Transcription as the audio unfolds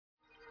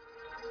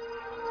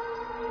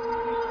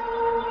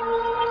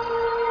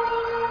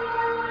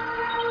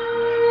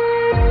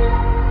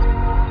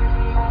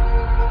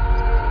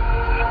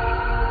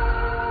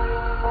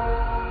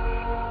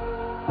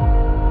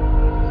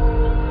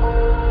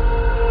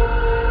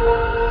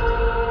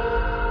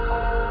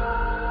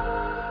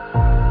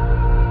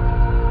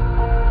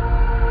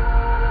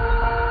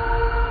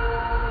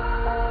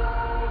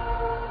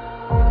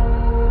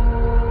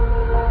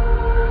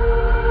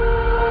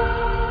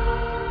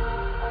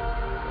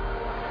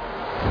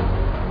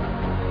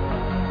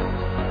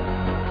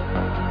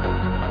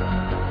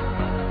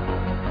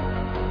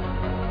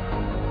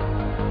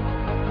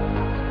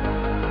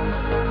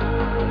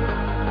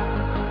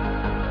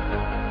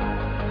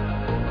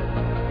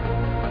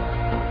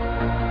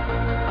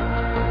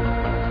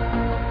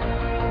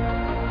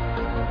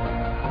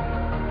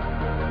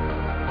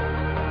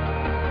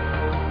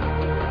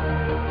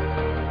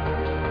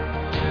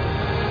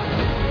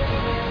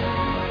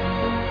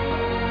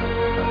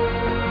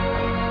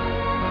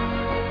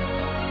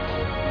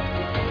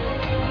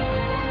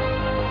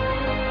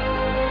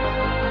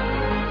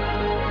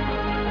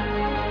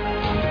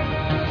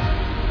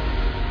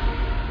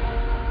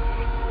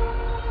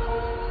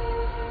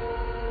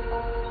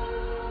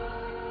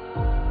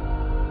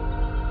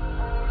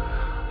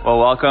Well,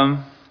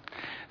 welcome.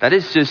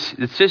 It's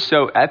just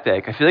so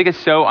epic. I feel like it's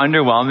so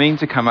underwhelming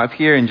to come up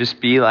here and just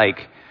be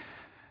like,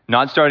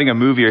 not starting a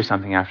movie or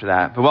something after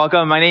that. But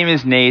welcome. My name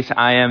is Nate.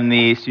 I am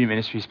the student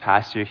ministries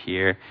pastor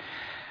here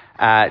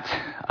at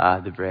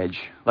the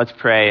Bridge. Let's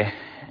pray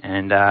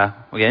and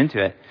we'll get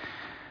into it.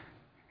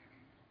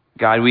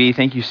 God, we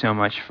thank you so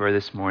much for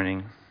this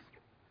morning,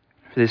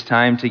 for this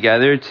time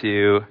together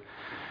to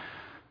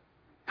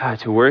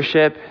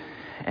worship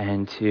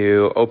and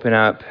to open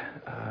up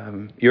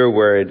your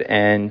word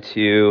and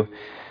to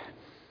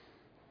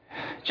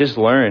just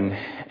learn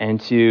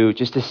and to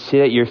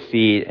sit at your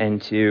feet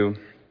and to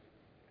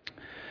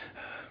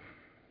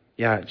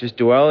just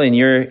dwell in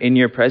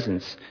your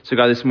presence. So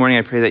God, this morning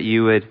I pray that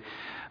you would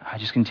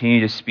just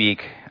continue to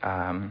speak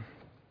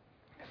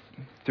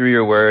through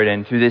your word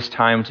and through this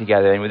time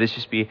together, and would this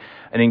just be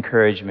an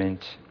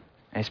encouragement.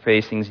 I just pray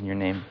these things in your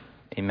name.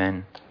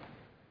 Amen.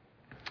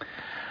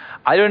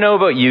 I don't know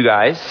about you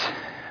guys,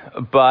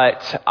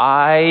 but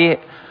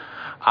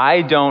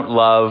I don't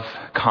love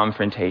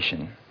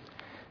confrontation.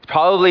 It's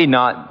probably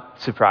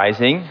not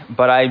surprising,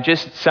 but I'm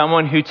just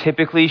someone who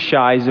typically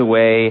shies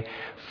away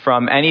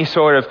from any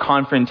sort of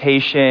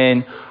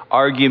confrontation,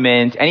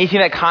 argument, anything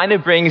that kind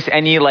of brings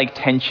any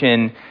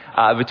tension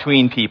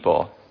between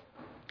people.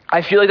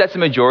 I feel like that's the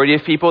majority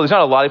of people. There's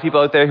not a lot of people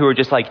out there who are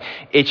just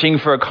itching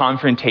for a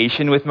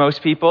confrontation with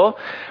most people,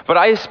 but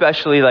I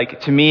especially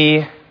to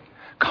me,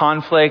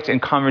 conflict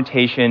and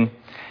confrontation,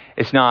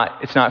 it's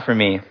not for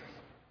me.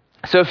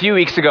 So a few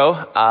weeks ago,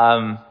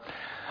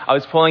 I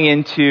was pulling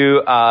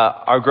into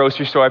our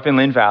grocery store up in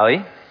Lynn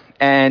Valley,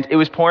 and it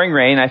was pouring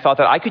rain. I thought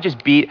that I could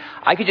just beat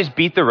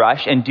the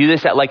rush and do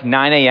this at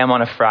 9 a.m.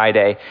 on a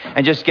Friday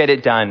and just get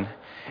it done.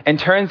 And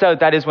turns out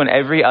that is when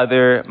every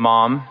other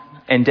mom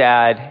and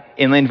dad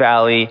in Lynn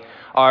Valley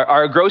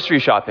are grocery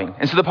shopping.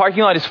 And so the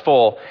parking lot is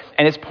full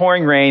and it's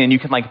pouring rain and you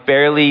can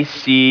barely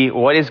see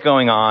what is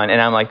going on.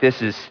 And I'm like, this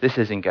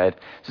isn't good.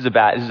 This is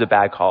a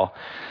bad call.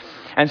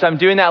 And so I'm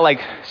doing that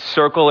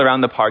circle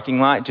around the parking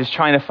lot, just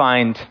trying to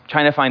find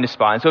a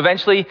spot. And so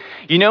eventually,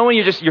 when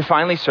you're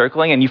finally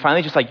circling and you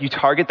finally just you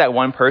target that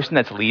one person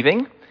that's leaving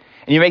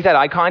and you make that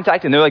eye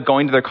contact and they're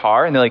going to their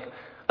car and they're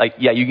like,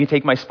 yeah, you can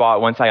take my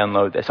spot once I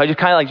unload this. So I just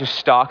kind of just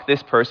stalk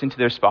this person to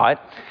their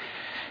spot,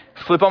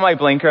 flip on my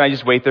blinker, and I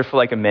just wait there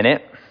for a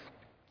minute.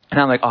 And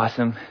I'm like,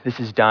 awesome,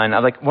 this is done.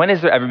 I'm like, when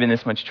has there ever been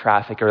this much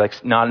traffic or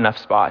not enough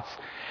spots?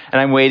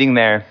 And I'm waiting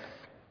there.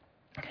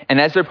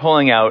 And as they're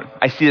pulling out,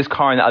 I see this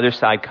car on the other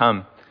side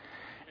come.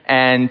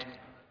 And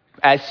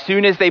as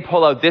soon as they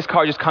pull out, this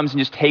car just comes and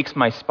just takes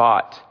my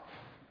spot.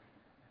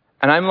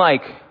 And I'm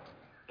like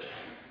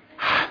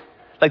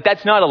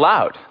that's not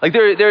allowed.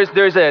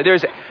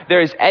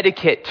 There's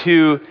etiquette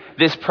to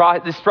this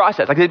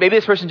process. Maybe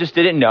this person just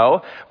didn't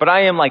know, but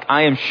I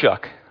am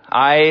shook.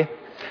 The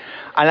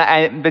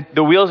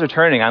wheels are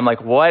turning. I'm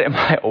like, what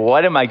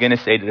am I going to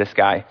say to this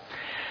guy?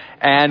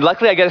 And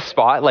luckily I get a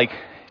spot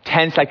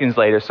 10 seconds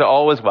later, so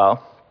all was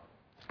well.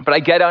 But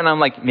I get out and I'm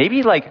like,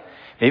 maybe I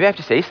have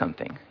to say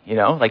something,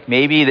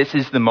 maybe this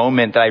is the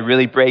moment that I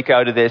really break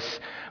out of this,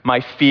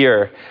 my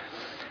fear.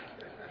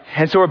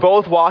 And so we're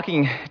both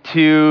walking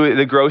to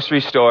the grocery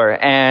store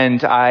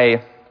and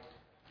I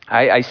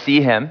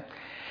see him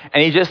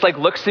and he just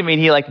looks at me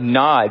and he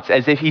nods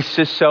as if he's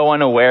just so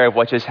unaware of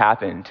what just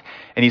happened.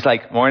 And he's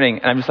like, morning.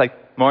 And I'm just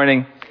like,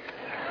 morning.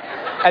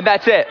 And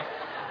that's it.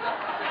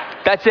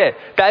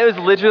 That was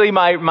literally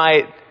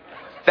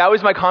that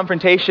was my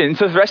confrontation.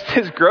 So the rest of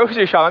this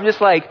grocery shop, I'm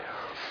just like,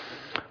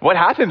 what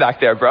happened back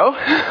there, bro?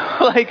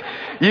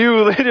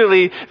 You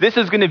literally, this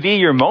is going to be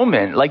your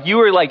moment. You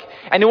were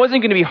and it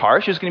wasn't going to be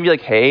harsh. It was going to be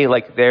hey,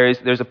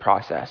 there's a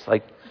process.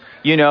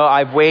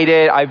 I've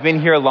waited. I've been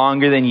here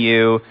longer than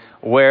you.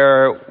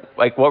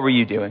 What were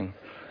you doing?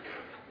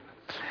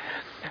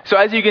 So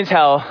as you can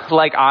tell,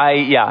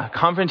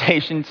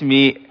 confrontation to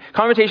me,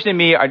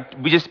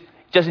 we just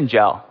doesn't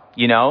gel,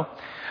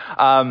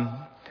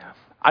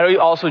 I would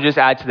also just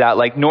add to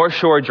that, North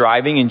Shore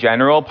driving in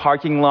general,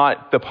 parking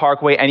lot, the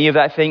parkway, any of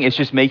that thing is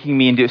just making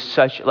me into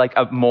such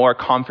a more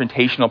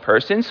confrontational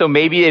person. So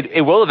maybe it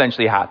will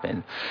eventually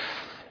happen.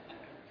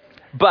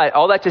 But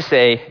all that to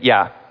say,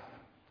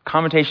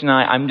 confrontation,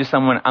 I'm just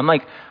someone, I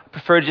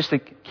prefer just to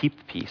keep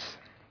the peace.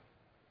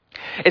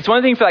 It's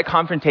one thing for that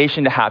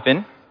confrontation to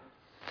happen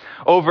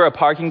over a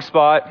parking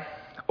spot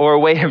or a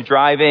way of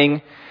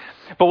driving.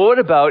 But what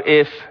about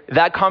if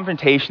that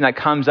confrontation that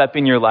comes up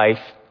in your life,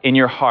 in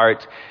your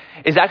heart,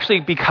 is actually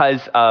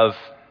because of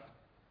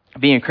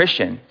being a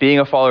Christian, being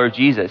a follower of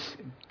Jesus?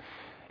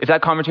 If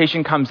that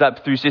confrontation comes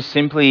up through just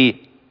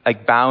simply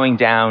bowing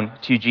down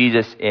to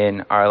Jesus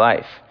in our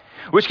life,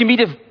 which can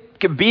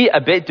be a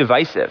bit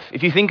divisive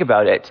if you think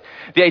about it.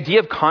 The idea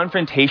of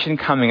confrontation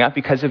coming up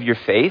because of your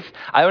faith,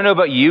 I don't know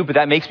about you, but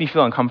that makes me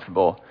feel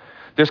uncomfortable.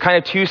 There's kind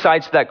of two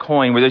sides to that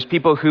coin where there's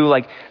people who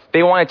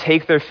they want to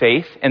take their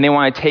faith and they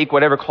want to take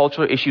whatever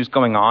cultural issues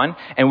going on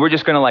and we're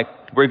just going to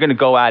we're going to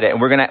go at it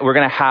and we're going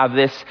to have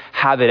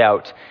it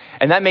out.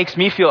 And that makes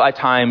me feel at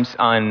times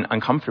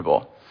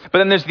uncomfortable. But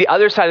then there's the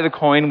other side of the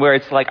coin where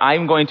it's like,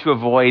 I'm going to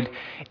avoid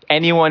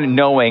anyone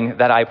knowing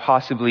that I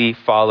possibly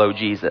follow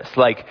Jesus.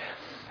 Like,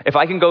 if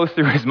I can go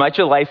through as much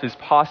of life as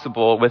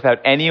possible without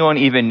anyone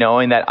even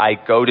knowing that I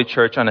go to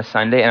church on a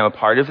Sunday and I'm a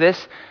part of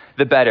this,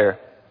 the better.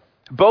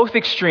 Both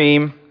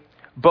extreme,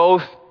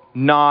 both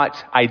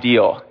not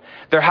ideal.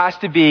 There has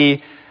to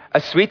be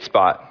a sweet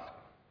spot.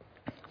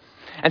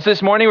 And so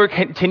this morning we're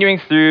continuing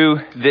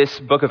through this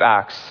book of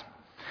Acts,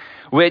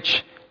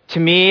 which to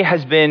me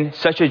has been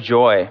such a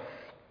joy.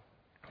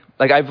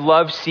 Like, I've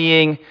loved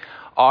seeing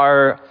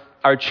our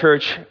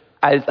church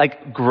as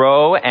like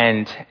grow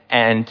and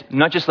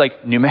not just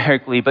like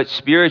numerically, but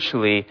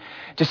spiritually,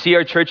 to see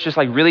our church just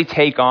like really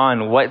take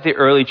on what the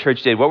early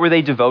church did. What were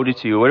they devoted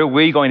to? What are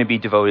we going to be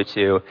devoted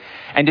to?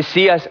 And to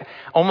see us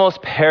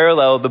almost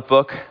parallel the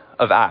book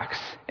of Acts.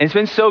 And it's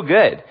been so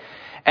good.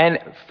 And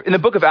in the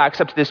book of Acts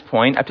up to this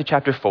point, up to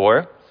chapter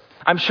 4,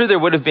 I'm sure there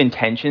would have been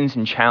tensions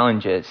and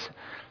challenges.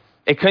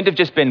 It couldn't have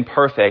just been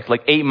perfect,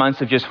 like 8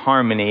 months of just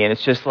harmony. And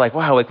it's just like,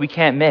 wow, like we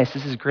can't miss.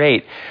 This is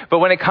great. But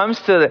when it comes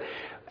to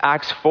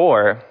Acts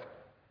 4,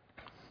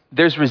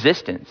 there's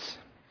resistance.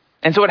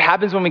 And so what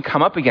happens when we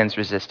come up against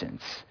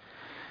resistance?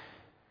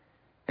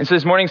 And so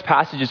this morning's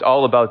passage is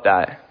all about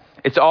that.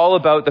 It's all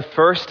about the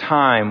first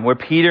time where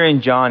Peter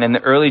and John and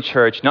the early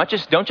church don't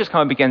just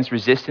come up against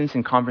resistance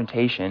and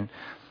confrontation,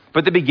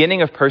 but the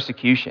beginning of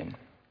persecution.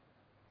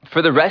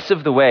 For the rest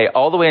of the way,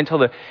 all the way until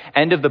the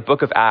end of the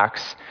book of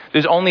Acts,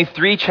 there's only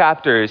 3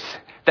 chapters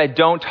that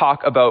don't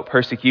talk about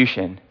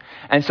persecution.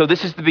 And so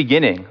this is the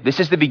beginning. This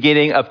is the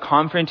beginning of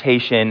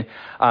confrontation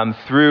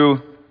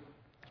through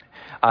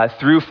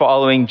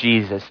following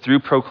Jesus, through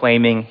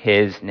proclaiming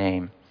his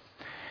name.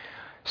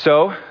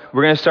 So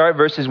we're going to start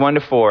verses 1 to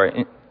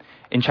 4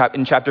 in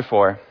chapter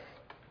 4.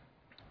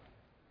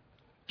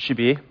 Should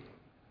be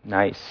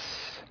nice.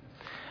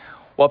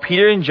 While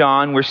Peter and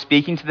John were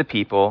speaking to the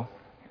people,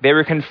 they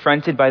were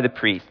confronted by the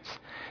priests,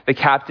 the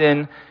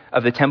captain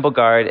of the temple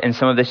guard, and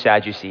some of the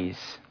Sadducees.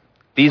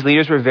 These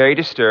leaders were very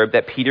disturbed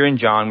that Peter and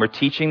John were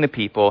teaching the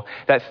people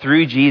that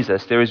through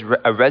Jesus there was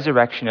a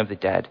resurrection of the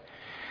dead.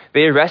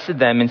 They arrested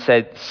them and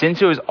said,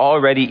 since it was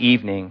already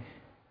evening,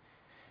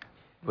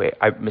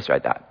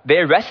 They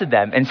arrested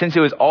them, and since it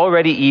was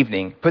already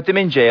evening, put them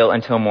in jail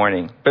until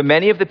morning. But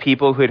many of the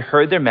people who had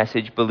heard their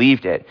message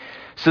believed it.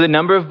 So the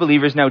number of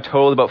believers now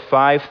totaled about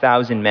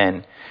 5,000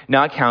 men,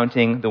 not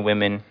counting the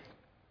women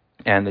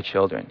and the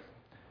children.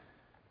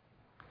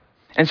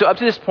 And so up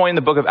to this point in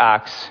the book of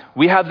Acts,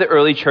 we have the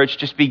early church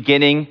just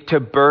beginning to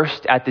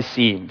burst at the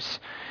seams.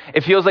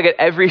 It feels like at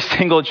every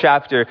single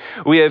chapter,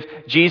 we have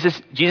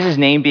Jesus'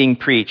 name being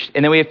preached,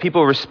 and then we have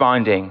people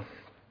responding.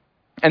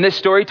 And this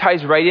story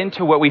ties right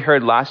into what we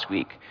heard last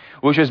week,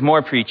 which was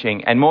more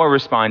preaching and more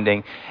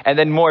responding, and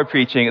then more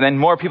preaching, and then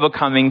more people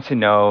coming to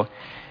know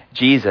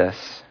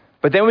Jesus.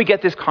 But then we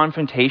get this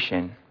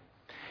confrontation.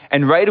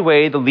 And right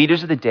away, the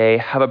leaders of the day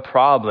have a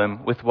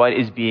problem with what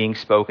is being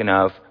spoken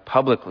of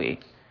publicly.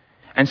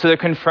 And so they're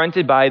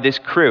confronted by this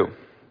crew.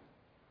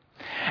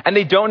 And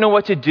they don't know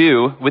what to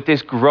do with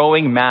this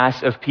growing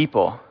mass of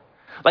people.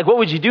 Like, what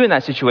would you do in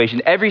that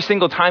situation? Every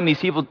single time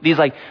these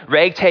like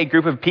ragtag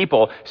group of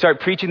people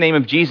start preaching the name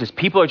of Jesus,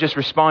 people are just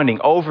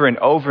responding over and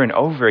over and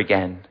over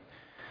again.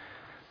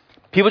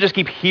 People just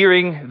keep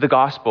hearing the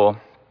gospel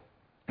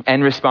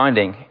and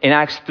responding. In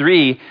Acts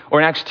 3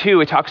 or in Acts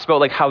 2, it talks about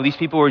like how these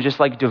people were just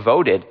like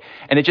devoted,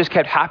 and it just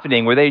kept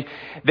happening where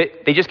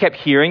they just kept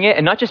hearing it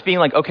and not just being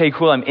like, okay,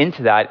 cool, I'm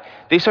into that.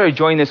 They started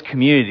joining this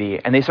community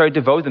and they started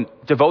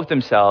devote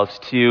themselves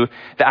to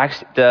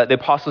the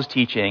apostles'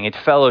 teaching and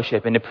to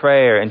fellowship and to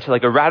prayer and to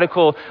like a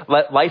radical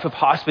life of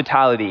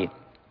hospitality,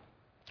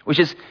 which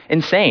is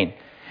insane.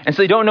 And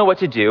so they don't know what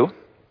to do.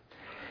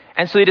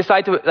 And so they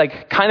decide to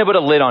like kind of put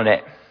a lid on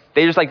it.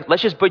 They just like,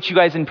 let's just put you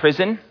guys in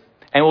prison,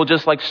 and we'll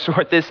just like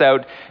sort this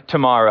out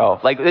tomorrow.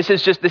 Like this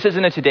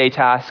isn't a today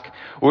task.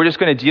 We're just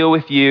going to deal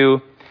with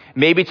you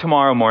maybe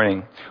tomorrow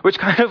morning. Which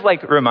kind of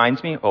like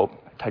reminds me,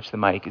 touch the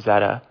mic. Is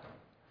that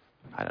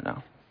I don't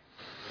know.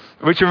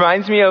 Which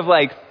reminds me of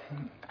like,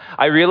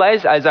 I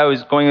realized as I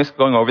was going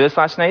over this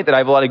last night that I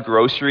have a lot of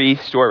grocery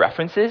store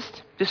references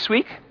this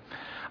week.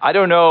 I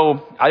don't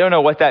know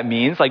what that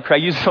means. Like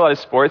Craig uses a lot of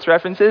sports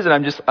references, and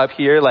I'm just up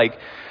here like,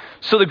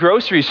 so the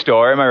grocery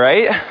store, am I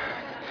right?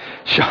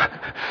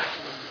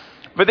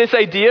 But this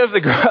idea of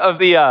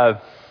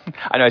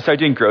I know I started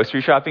doing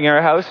grocery shopping in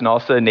our house, and all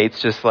of a sudden Nate's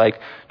just like,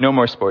 no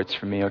more sports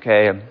for me,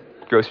 okay?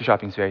 Grocery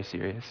shopping's very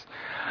serious.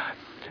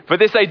 But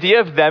this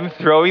idea of them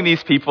throwing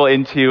these people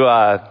into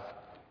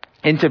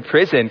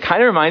prison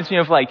kind of reminds me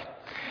of like,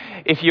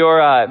 if you're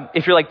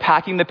like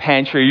packing the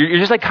pantry, you're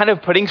just like kind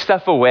of putting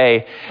stuff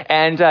away,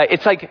 and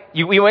it's like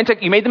you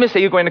made the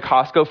mistake of going to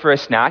Costco for a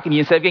snack, and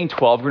instead of getting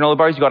 12 granola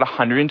bars, you got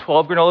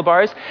 112 granola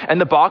bars, and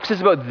the box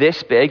is about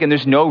this big, and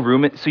there's no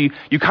room, so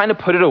you kind of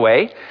put it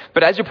away.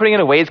 But as you're putting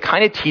it away, it's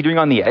kind of teetering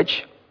on the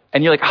edge,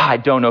 and you're like, I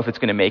don't know if it's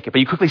going to make it.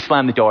 But you quickly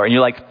slam the door, and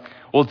you're like,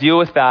 we'll deal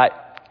with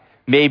that.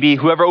 Maybe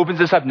whoever opens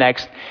this up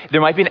next,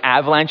 there might be an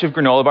avalanche of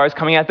granola bars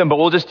coming at them, but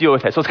we'll just deal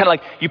with it. So it's kind of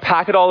like you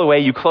pack it all away,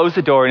 you close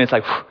the door, and it's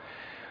like,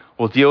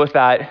 We'll deal with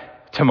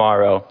that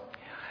tomorrow.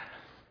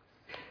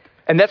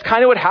 And that's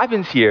kind of what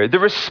happens here. The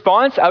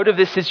response out of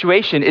this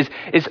situation is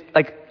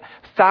like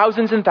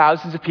thousands and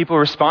thousands of people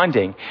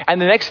responding. And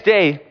the next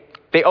day,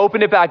 they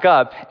open it back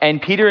up, and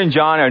Peter and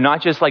John are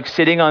not just like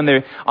sitting on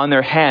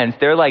their hands.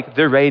 They're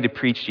ready to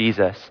preach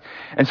Jesus.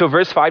 And so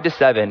verse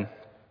 5-7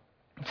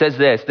 says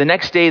this: the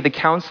next day, the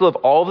council of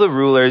all the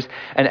rulers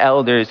and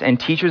elders and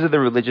teachers of the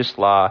religious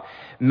law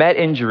met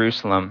in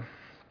Jerusalem.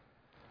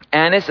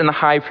 Annas and the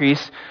high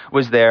priest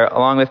was there,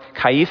 along with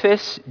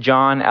Caiaphas,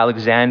 John,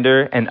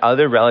 Alexander, and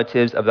other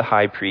relatives of the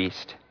high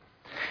priest.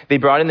 They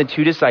brought in the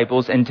 2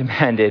 disciples and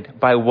demanded,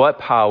 "By what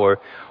power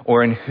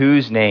or in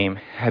whose name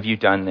have you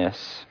done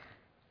this?"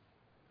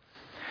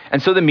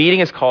 And so the meeting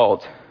is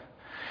called.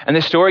 And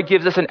the story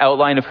gives us an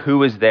outline of who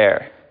was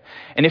there.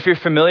 And if you're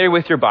familiar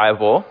with your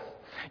Bible,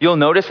 you'll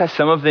notice that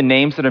some of the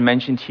names that are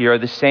mentioned here are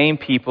the same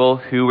people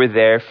who were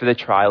there for the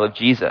trial of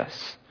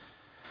Jesus.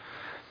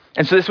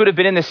 And so this would have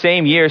been in the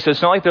same year, so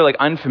it's not like they're like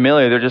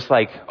unfamiliar. They're just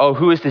like, oh,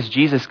 who is this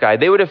Jesus guy?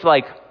 They would have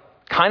like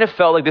kind of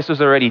felt like this was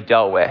already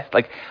dealt with.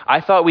 Like, I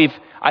thought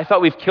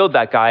we've killed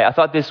that guy. I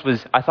thought this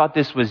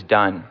was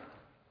done.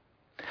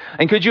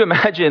 And could you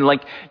imagine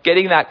like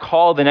getting that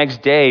call the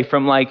next day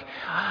from like,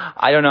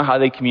 I don't know how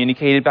they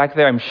communicated back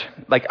there.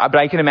 But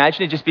I can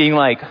imagine it just being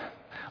like,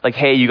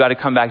 hey, you got to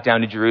come back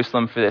down to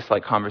Jerusalem for this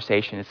like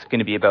conversation. It's going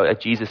to be about a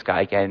Jesus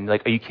guy again.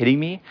 Like, are you kidding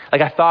me? Like,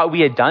 I thought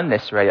we had done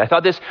this already. I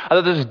thought this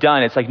was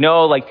done. It's like,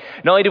 no, like,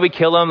 not only did we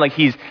kill him, like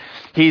he's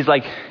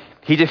like,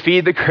 he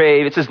defeated the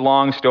grave. It's this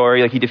long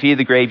story. Like, he defeated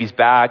the grave. He's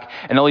back.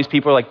 And all these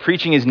people are like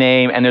preaching his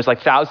name. And there's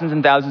like thousands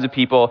and thousands of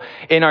people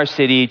in our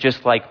city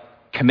just like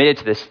committed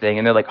to this thing.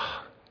 And they're like,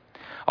 oh,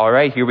 all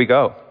right, here we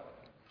go.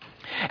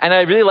 And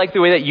I really like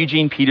the way that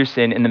Eugene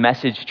Peterson in the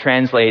Message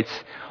translates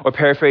or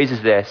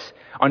paraphrases this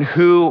on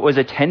who was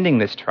attending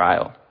this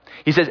trial.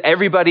 He says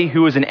everybody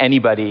who was an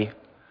anybody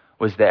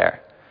was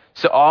there.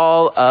 So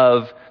all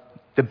of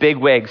the big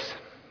wigs,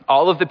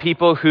 all of the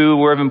people who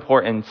were of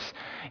importance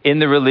in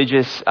the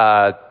religious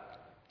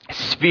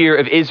sphere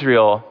of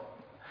Israel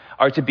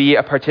are to be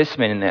a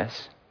participant in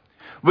this,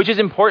 which is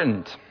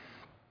important.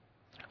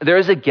 There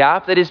is a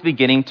gap that is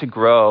beginning to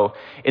grow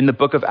in the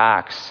book of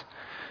Acts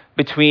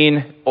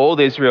between old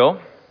Israel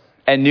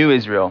and new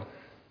Israel.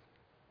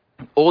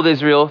 Old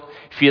Israel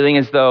feeling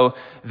as though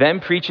them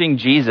preaching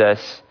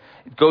Jesus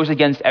goes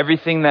against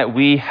everything that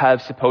we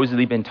have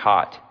supposedly been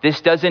taught. This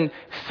doesn't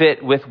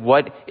fit with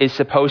what is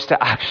supposed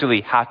to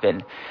actually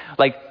happen.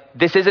 Like,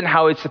 this isn't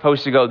how it's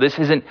supposed to go. This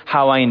isn't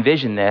how I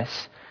envision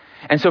this.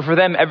 And so for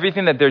them,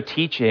 everything that they're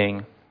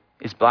teaching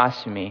is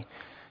blasphemy.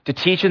 To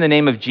teach in the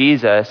name of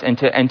Jesus and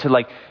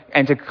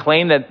to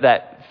claim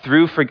that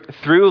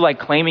through like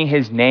claiming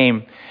his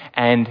name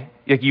and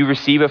like, you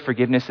receive a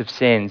forgiveness of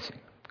sins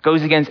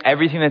goes against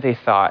everything that they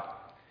thought.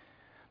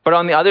 But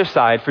on the other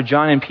side, for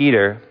John and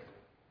Peter,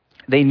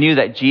 they knew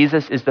that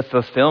Jesus is the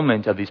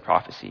fulfillment of these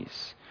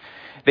prophecies.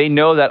 They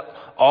know that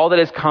all that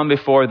has come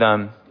before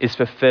them is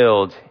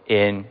fulfilled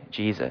in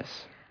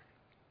Jesus.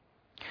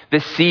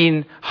 This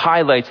scene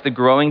highlights the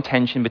growing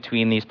tension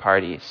between these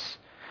parties.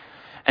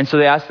 And so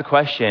they ask the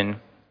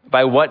question,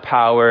 by what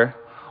power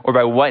or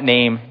by what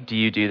name do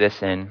you do this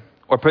in?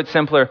 Or put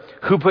simpler,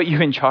 who put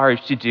you in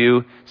charge to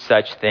do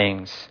such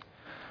things?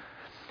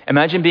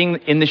 Imagine being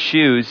in the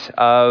shoes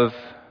of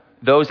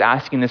those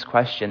asking this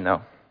question,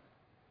 though.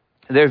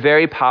 Their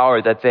very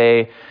power that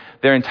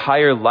their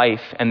entire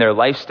life and their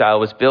lifestyle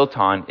was built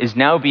on is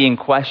now being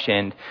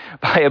questioned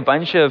by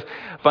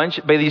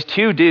by these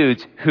 2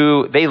 dudes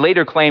who they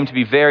later claim to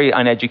be very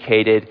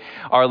uneducated,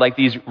 are like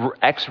these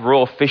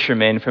ex-rural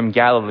fishermen from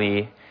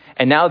Galilee.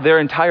 And now their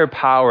entire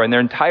power and their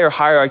entire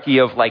hierarchy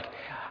of like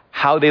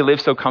how they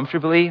live so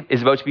comfortably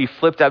is about to be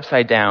flipped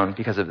upside down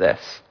because of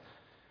this.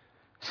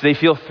 So they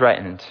feel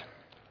threatened.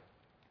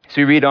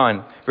 So we read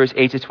on, verse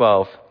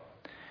 8-12.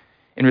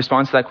 In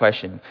response to that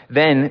question,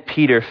 then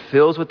Peter,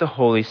 filled with the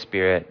Holy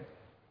Spirit,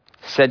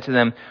 said to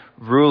them,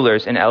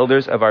 rulers and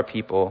elders of our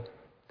people,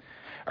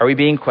 are we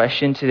being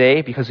questioned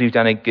today because we've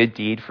done a good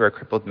deed for a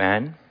crippled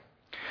man?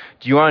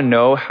 Do you want to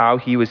know how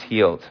he was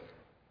healed?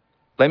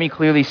 Let me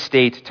clearly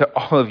state to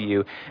all of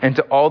you and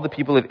to all the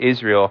people of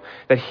Israel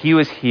that he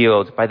was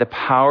healed by the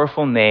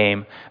powerful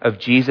name of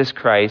Jesus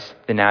Christ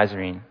the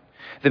Nazarene,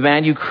 the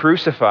man you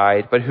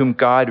crucified, but whom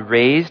God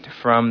raised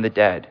from the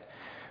dead.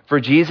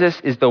 For Jesus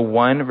is the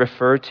one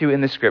referred to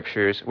in the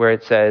scriptures where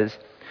it says,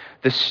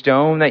 the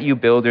stone that you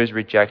builders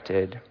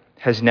rejected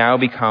has now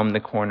become the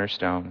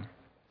cornerstone.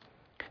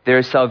 There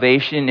is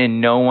salvation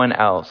in no one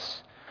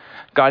else.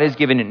 God has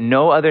given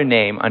no other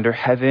name under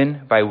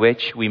heaven by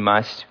which we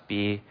must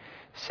be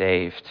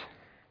saved.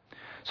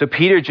 So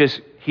Peter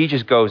just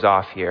goes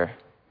off here.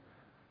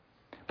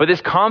 But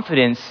this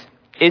confidence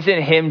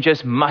isn't him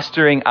just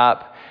mustering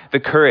up the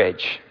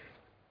courage.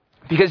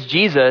 Because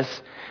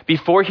Jesus,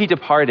 before he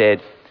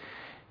departed,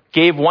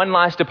 gave one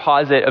last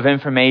deposit of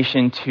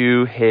information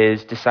to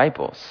his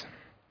disciples.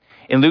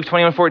 In Luke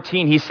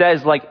 21:14, he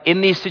says, like,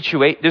 in these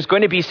there's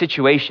going to be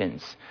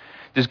situations.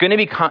 There's going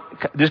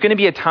to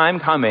be a time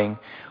coming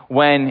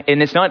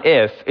and it's not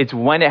if, it's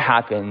when it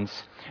happens,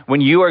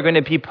 when you are going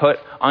to be put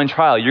on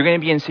trial. You're going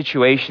to be in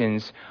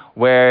situations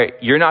where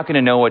you're not going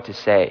to know what to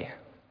say.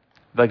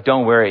 Like,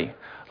 don't worry.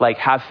 Like,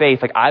 have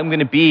faith. Like, I'm going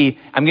to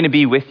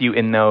be with you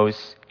in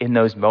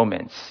those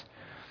moments.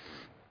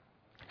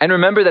 And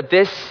remember that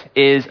this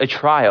is a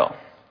trial.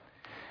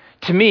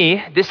 To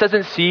me, this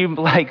doesn't seem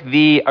like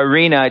the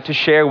arena to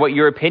share what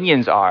your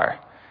opinions are,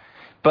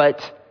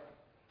 but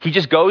he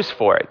just goes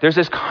for it. There's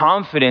this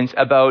confidence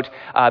about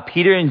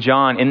Peter and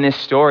John in this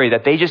story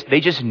that they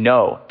just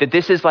know that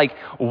this is like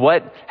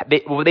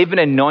they've been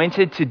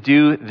anointed to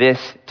do this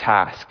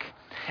task.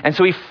 And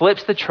so he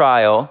flips the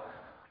trial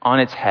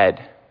on its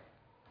head.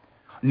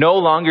 No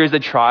longer is the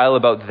trial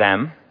about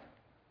them,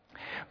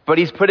 but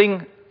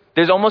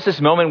there's almost this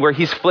moment where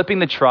he's flipping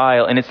the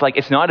trial, and it's like,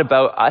 it's not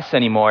about us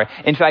anymore.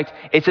 In fact,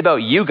 it's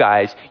about you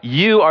guys.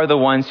 You are the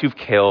ones who've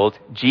killed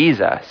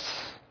Jesus.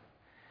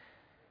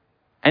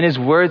 And his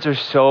words are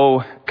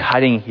so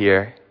cutting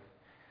here.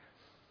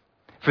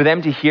 For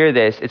them to hear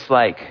this, it's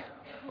like,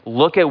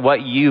 look at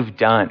what you've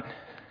done.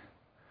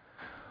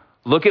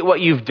 Look at what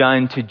you've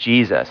done to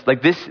Jesus.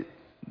 Like this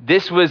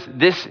is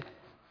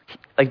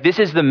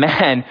the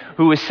man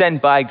who was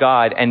sent by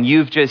God, and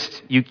you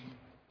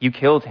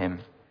killed him.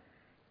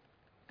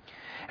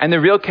 And the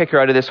real kicker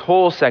out of this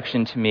whole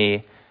section to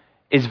me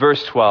is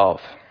verse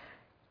 12.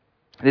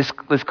 This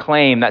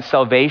claim that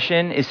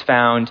salvation is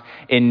found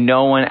in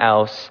no one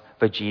else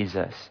but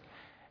Jesus,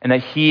 and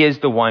that he is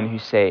the one who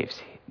saves.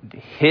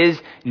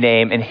 His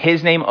name and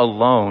his name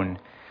alone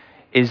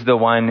is the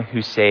one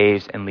who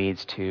saves and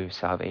leads to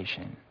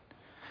salvation.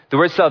 The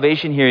word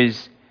salvation here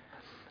it's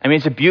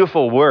a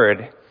beautiful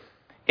word.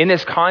 In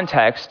this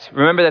context,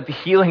 remember that the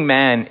healed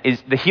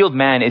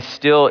man is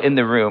still in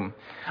the room.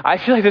 I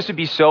feel like this would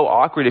be so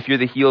awkward if you're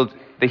the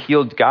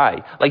healed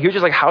guy. Like, you're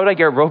just like, how did I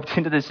get roped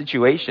into this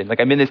situation? Like,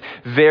 I'm in this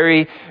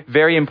very,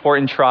 very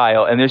important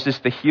trial, and there's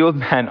just the healed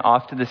man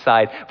off to the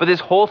side. But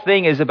this whole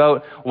thing is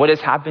about what has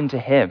happened to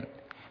him.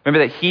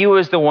 Remember that he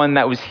was the one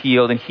that was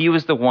healed, and he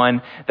was the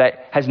one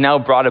that has now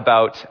brought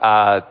about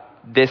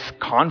this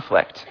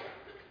conflict.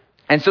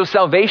 And so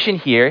salvation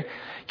here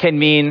can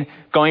mean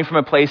going from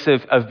a place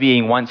of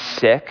being once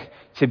sick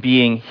to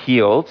being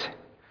healed.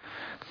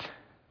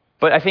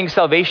 But I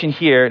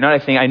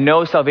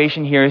know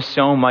salvation here is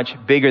so much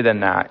bigger than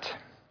that.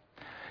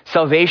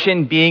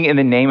 Salvation being in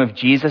the name of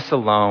Jesus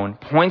alone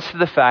points to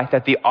the fact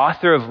that the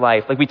author of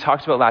life, like we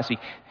talked about last week,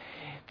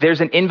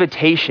 there's an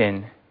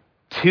invitation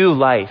to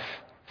life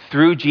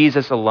through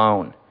Jesus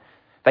alone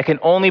that can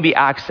only be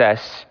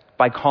accessed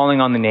by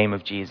calling on the name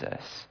of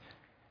Jesus.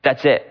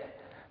 That's it.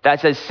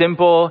 That's as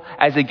simple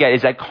as it gets,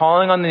 is that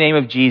calling on the name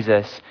of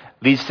Jesus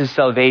leads to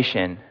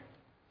salvation.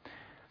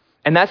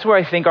 And that's where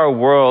I think our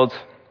world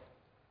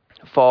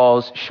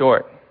falls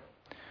short.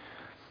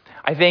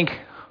 I think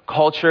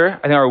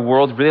our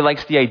world really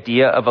likes the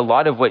idea of a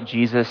lot of what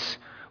Jesus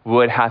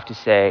would have to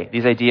say.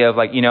 This idea of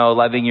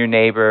loving your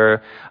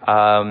neighbor,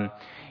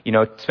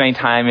 spending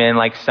time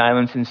in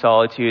silence and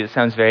solitude. It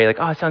sounds very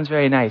it sounds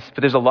very nice.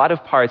 But there's a lot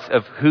of parts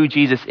of who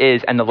Jesus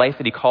is and the life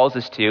that he calls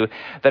us to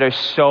that are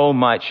so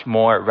much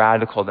more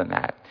radical than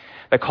that.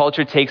 The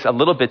culture takes a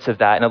little bits of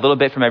that and a little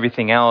bit from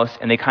everything else,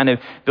 and they kind of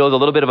build a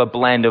little bit of a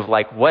blend of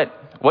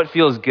what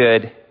feels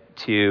good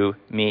to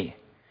me.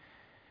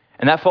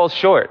 And that falls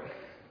short.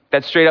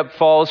 That straight up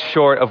falls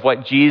short of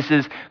what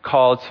Jesus'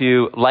 call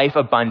to life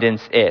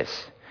abundance is.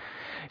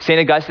 St.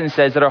 Augustine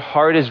says that our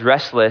heart is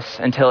restless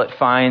until it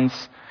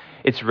finds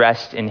its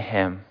rest in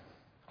him.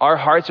 Our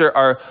hearts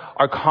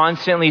are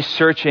constantly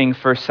searching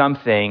for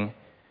something,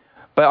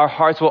 but our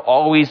hearts will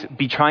always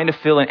be trying to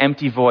fill an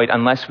empty void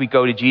unless we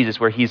go to Jesus,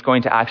 where he's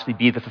going to actually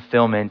be the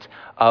fulfillment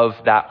of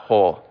that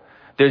hole.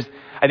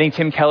 I think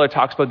Tim Keller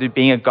talks about there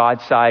being a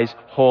God-sized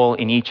hole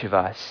in each of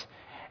us.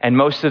 And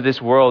most of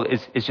this world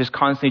is just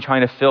constantly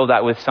trying to fill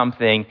that with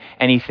something,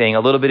 anything, a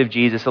little bit of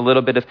Jesus, a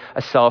little bit of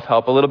a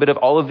self-help, a little bit of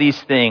all of these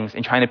things,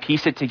 and trying to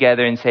piece it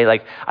together and say,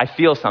 I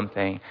feel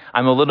something.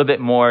 I'm a little bit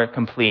more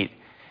complete.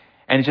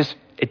 And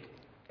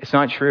it's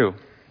not true.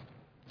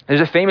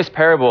 There's a famous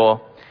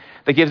parable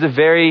that gives a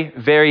very,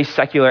 very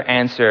secular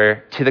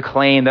answer to the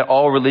claim that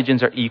all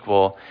religions are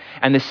equal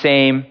and the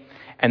same,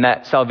 and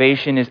that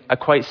salvation is a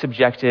quite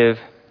subjective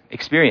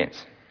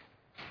experience.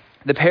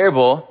 The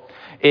parable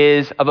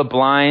is of a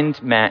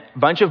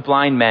bunch of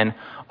blind men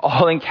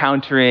all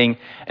encountering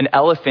an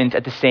elephant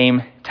at the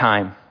same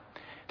time.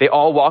 They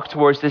all walk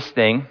towards this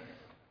thing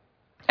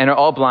and are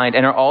all blind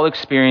and are all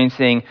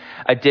experiencing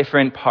a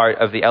different part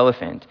of the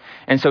elephant.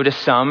 And so to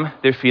some,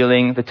 they're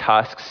feeling the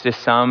tusks. To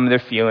some, they're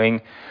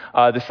feeling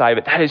the side of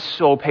it. That is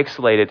so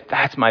pixelated.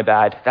 That's my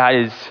bad.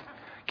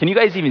 Can you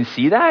guys even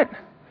see that?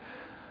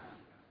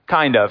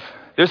 Kind of.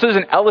 There's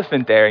an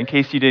elephant there, in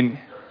case you didn't.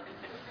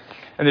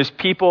 And there's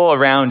people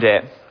around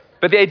it.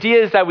 But the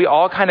idea is that we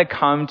all kind of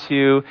come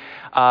to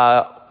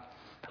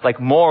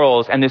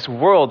morals and this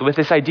world with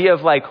this idea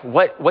of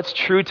what's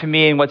true to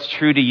me and what's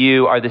true to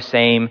you are the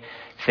same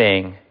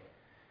thing.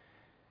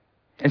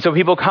 And so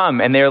people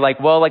come and they're like,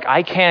 well, like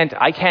I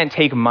can't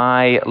take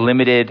my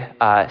limited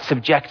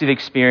subjective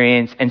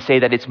experience and say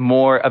that it's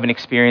more of an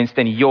experience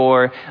than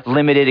your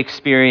limited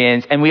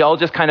experience. And we all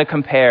just kind of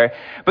compare.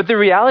 But the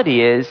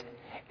reality is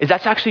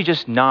that's actually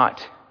just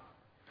not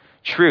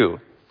true.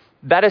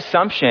 That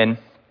assumption,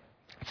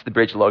 it's the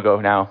Bridge logo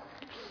now.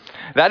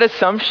 That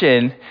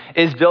assumption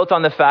is built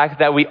on the fact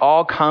that we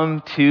all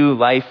come to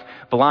life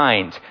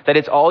blind, that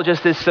it's all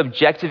just this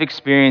subjective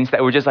experience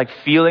that we're just like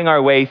feeling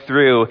our way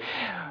through.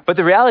 But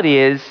the reality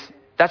is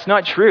that's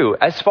not true.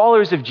 As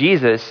followers of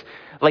Jesus,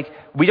 like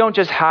we don't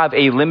just have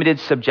a limited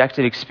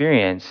subjective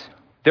experience.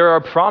 There are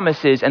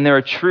promises and there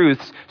are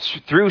truths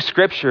through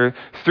Scripture,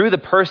 through the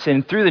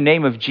person, through the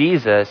name of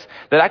Jesus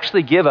that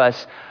actually give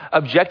us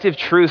objective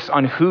truths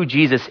on who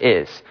Jesus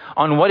is,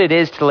 on what it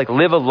is to like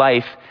live a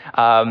life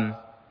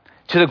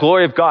to the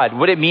glory of God,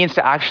 what it means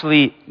to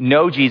actually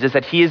know Jesus,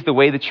 that he is the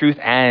way, the truth,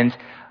 and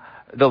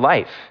the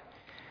life.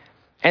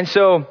 And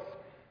so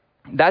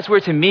that's where,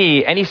 to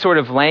me, any sort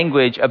of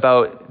language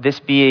about this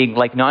being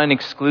like not an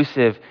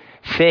exclusive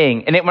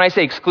thing, and when I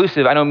say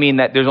exclusive, I don't mean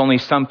that there's only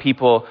some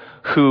people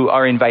who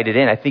are invited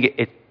in. I think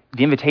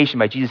the invitation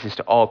by Jesus is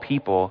to all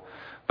people,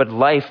 but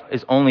life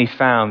is only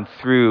found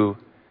through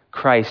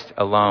Christ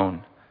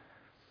alone.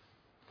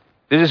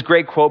 There's this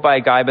great quote by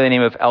a guy by the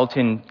name of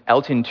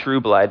Elton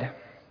Trueblood,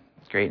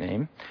 great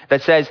name,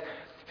 that says,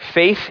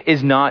 "Faith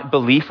is not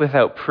belief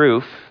without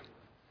proof,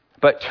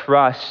 but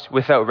trust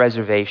without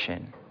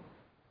reservation."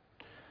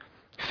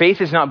 Faith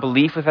is not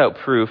belief without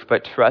proof,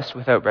 but trust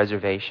without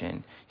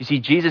reservation. You see,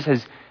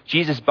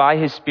 Jesus by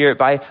his Spirit,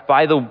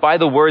 by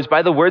the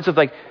words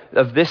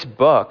of this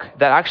book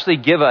that actually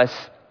give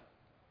us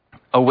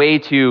a way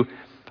to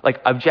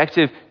like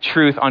objective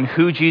truth on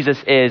who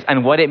Jesus is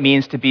and what it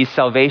means to be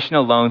salvation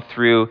alone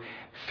through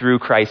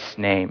Christ's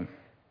name.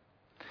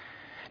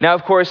 Now,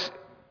 of course,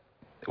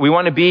 we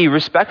want to be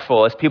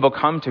respectful as people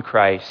come to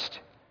Christ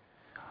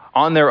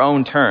on their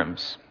own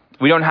terms.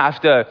 We don't have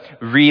to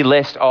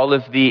relist all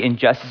of the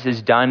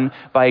injustices done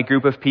by a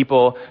group of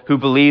people who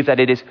believe that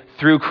it is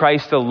through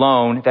Christ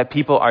alone that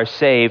people are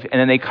saved, and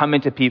then they come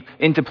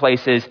into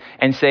places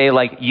and say,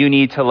 like, you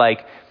need to,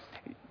 like,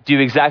 do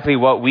exactly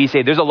what we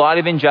say. There's a lot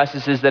of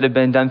injustices that have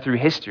been done through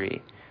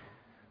history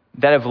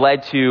that have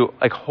led to,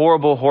 like,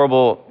 horrible,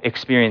 horrible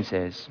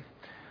experiences.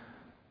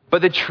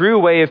 But the true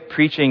way of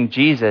preaching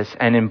Jesus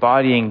and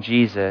embodying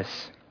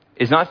Jesus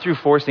is not through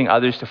forcing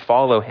others to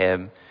follow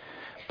him,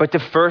 but to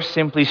first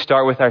simply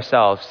start with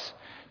ourselves,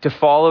 to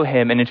follow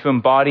him and to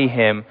embody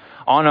him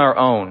on our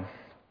own.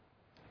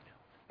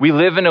 We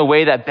live in a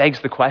way that begs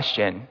the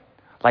question,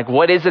 like,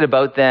 what is it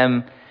about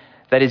them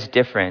that is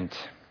different?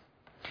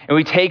 And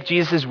we take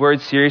Jesus'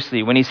 words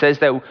seriously when he says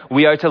that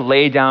we are to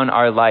lay down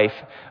our life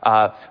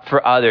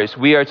for others.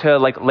 We are to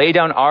like lay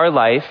down our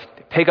life,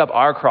 pick up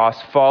our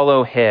cross,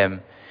 follow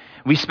him.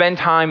 We spend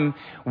time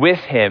with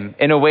him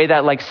in a way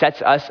that like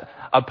sets us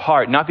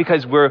apart, not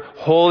because we're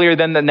holier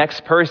than the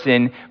next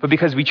person, but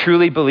because we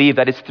truly believe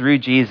that it's through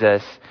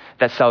Jesus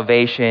that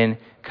salvation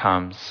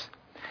comes.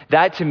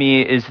 That to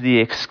me is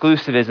the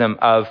exclusivism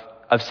of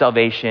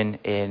salvation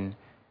in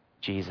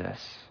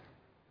Jesus.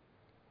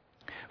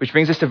 Which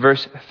brings us to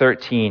verse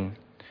 13.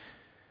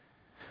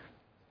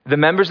 The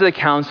members of the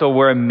council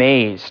were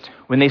amazed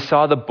when they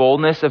saw the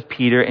boldness of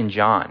Peter and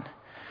John,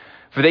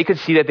 for they could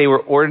see that they were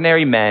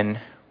ordinary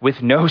men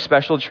with no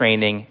special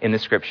training in the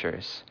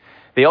scriptures.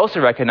 They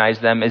also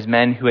recognized them as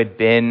men who had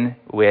been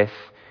with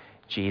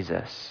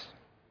Jesus.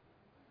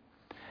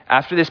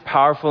 After this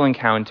powerful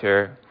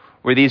encounter,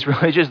 where these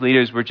religious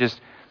leaders were just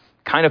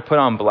kind of put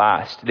on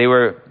blast,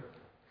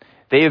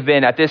 they have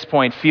been at this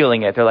point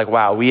feeling it. They're like,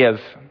 wow,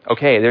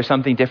 there's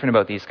something different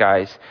about these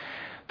guys.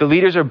 The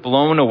leaders are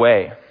blown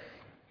away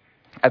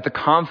at the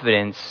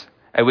confidence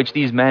at which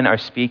these men are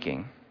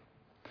speaking.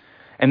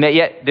 And that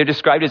yet they're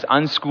described as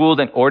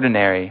unschooled and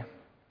ordinary.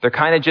 They're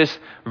kind of just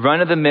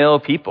run-of-the-mill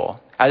people.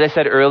 As I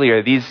said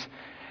earlier, these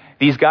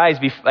guys,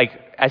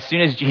 as soon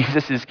as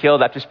Jesus is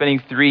killed, after spending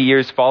 3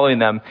 years following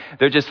them,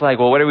 they're just like,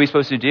 well, what are we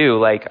supposed to do?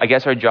 Like, I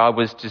guess our job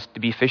was just to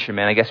be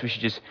fishermen. I guess we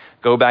should just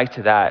go back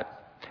to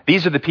that.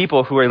 These are the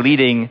people who are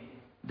leading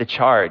the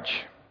charge.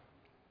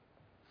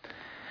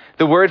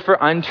 The word for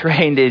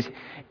untrained is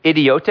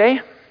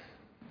idiote,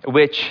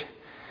 which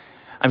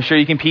I'm sure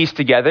you can piece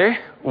together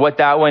what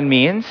that one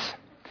means.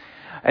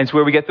 And it's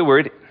where we get the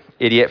word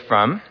idiot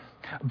from.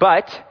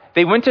 But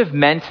they wouldn't have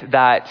meant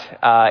that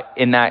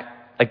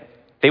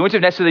they wouldn't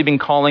have necessarily been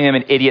calling him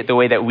an idiot the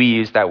way that we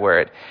use that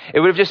word. It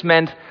would have just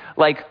meant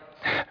like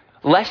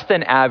less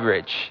than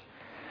average.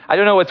 I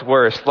don't know what's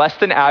worse, less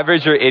than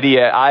average or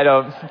idiot. I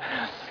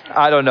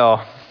don't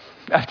know.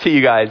 Up to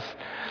you guys.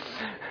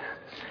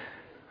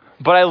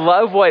 But I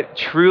love what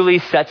truly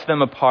sets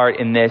them apart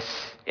in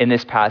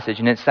this passage,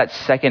 and it's that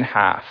second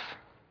half.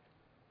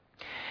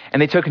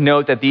 And they took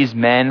note that these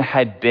men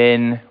had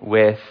been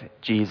with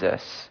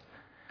Jesus.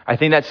 I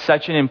think that's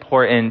such an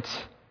important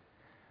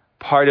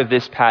part of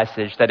this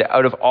passage, that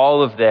out of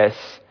all of this,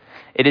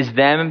 it is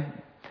them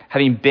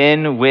having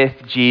been with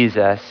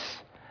Jesus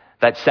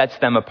that sets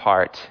them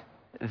apart.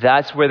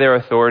 that's where their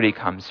authority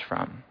comes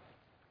from.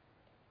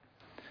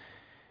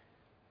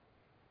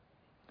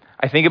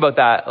 I think about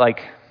that, like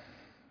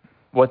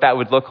what that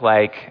would look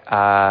like.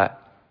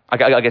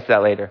 I'll get to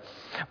that later.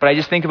 But I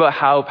just think about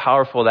how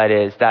powerful that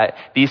is, that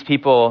these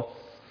people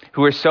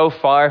who are so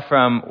far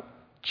from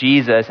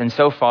Jesus and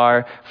so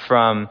far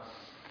from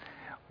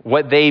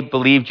what they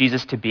believe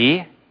Jesus to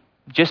be,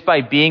 just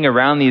by being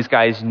around these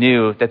guys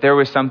knew that there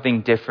was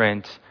something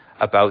different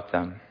about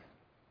them.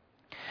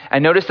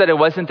 And notice that it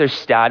wasn't their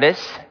status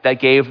that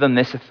gave them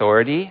this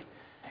authority.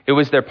 It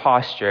was their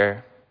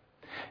posture.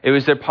 It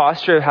was their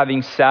posture of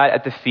having sat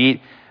at the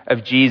feet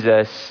of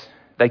Jesus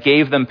that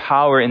gave them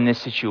power in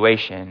this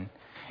situation.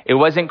 It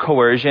wasn't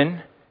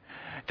coercion.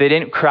 They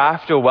didn't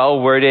craft a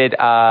well-worded,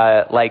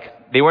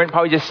 they weren't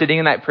probably just sitting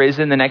in that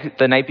prison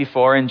the night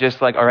before and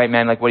just like, all right,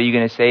 man, like, what are you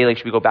going to say? Like,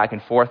 should we go back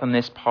and forth on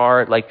this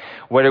part? Like,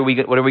 what are we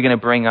going to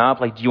bring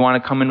up? Like, do you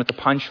want to come in with the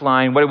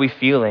punchline? What are we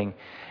feeling?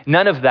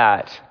 None of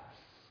that.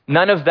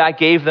 None of that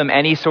gave them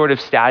any sort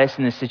of status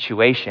in the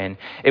situation.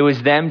 It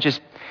was them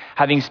just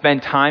having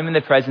spent time in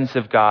the presence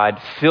of God,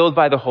 filled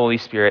by the Holy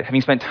Spirit,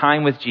 having spent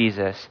time with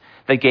Jesus,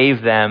 that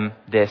gave them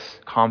this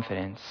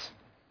confidence.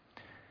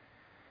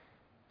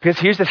 Because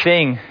here's the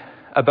thing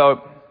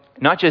about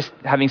not just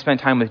having spent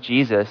time with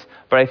Jesus,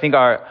 but I think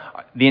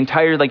the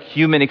entire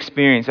human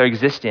experience, our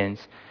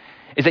existence,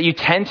 is that you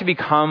tend to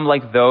become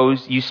like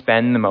those you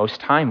spend the most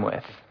time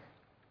with.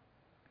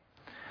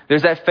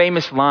 There's that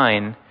famous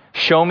line,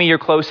 show me your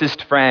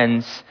closest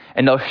friends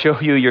and they'll show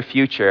you your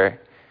future.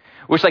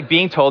 Which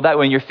being told that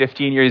when you're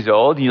 15 years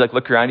old, you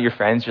look around at your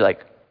friends, you're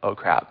like, oh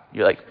crap.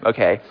 You're like,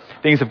 okay,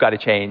 things have got to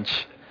change.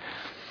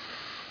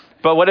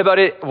 But what about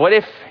it? What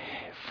if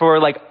for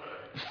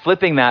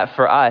flipping that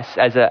for us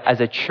as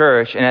a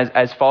church and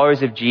as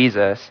followers of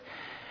Jesus,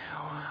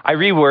 I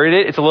reworded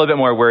it. It's a little bit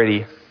more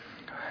wordy.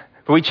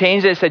 But we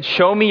changed it. It said,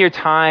 show me your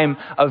time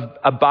of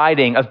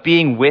abiding, of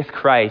being with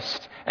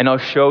Christ, and I'll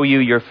show you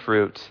your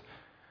fruit.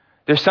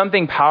 There's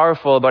something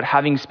powerful about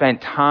having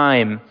spent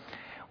time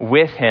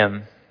with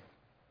him,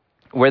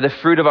 where the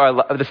fruit of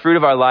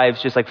our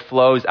lives just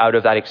flows out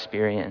of that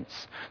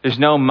experience. There's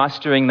no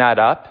mustering that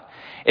up.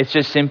 It's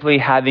just simply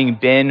having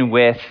been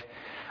with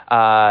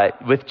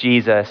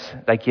Jesus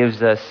that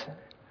gives us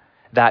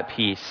that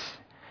peace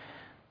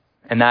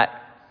and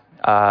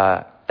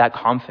that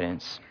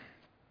confidence.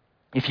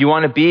 If you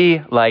want to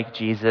be like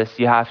Jesus,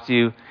 you have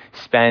to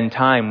spend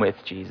time with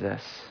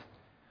Jesus.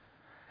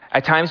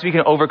 At times we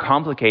can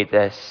overcomplicate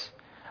this.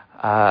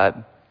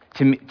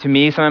 To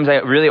me, sometimes I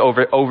really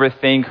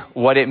overthink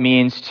what it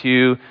means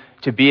to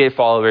be a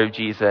follower of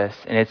Jesus.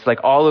 And it's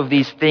all of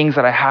these things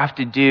that I have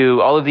to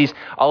do, all of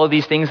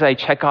these things that I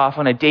check off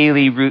on a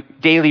daily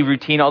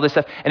routine, all this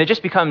stuff. And it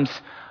just becomes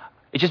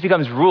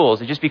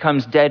rules. It just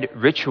becomes dead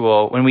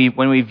ritual when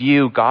we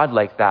view God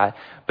like that.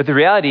 But the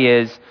reality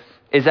is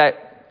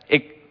that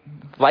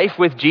life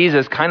with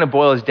Jesus kind of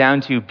boils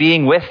down to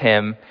being with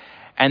him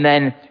and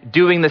then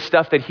doing the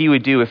stuff that he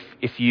would do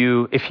if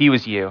he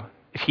was you.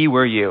 If he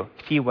were you.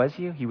 If he was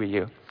you, he were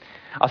you.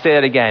 I'll say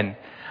that again.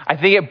 I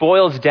think it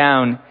boils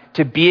down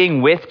to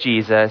being with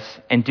Jesus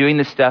and doing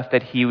the stuff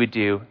that he would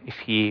do if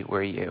he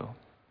were you.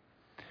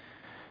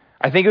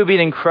 I think it would be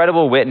an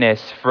incredible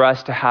witness for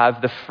us to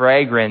have the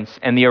fragrance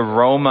and the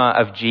aroma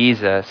of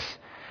Jesus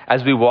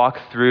as we walk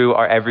through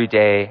our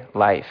everyday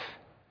life.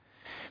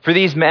 For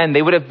these men,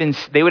 they would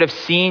have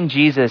seen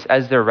Jesus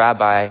as their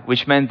rabbi,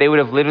 which meant they would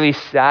have literally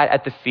sat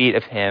at the feet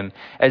of him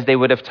as they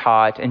would have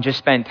taught and just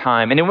spent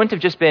time. And it wouldn't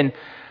have just been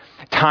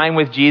time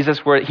with Jesus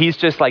where he's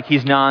just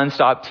he's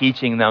nonstop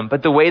teaching them,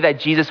 but the way that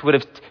Jesus would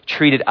have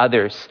treated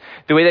others,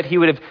 the way that he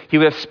would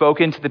have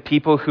spoken to the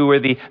people who were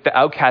the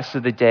outcasts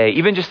of the day,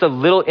 even just the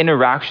little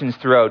interactions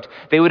throughout,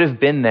 they would have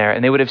been there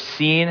and they would have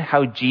seen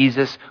how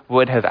Jesus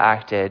would have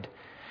acted.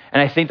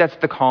 And I think that's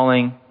the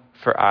calling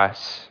for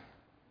us.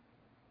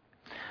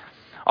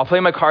 I'll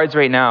play my cards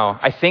right now.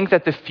 I think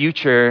that the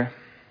future,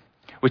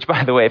 which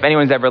by the way, if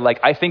anyone's ever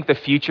I think the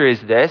future is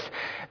this,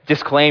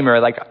 disclaimer,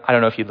 I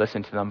don't know if you'd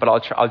listen to them, but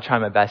I'll try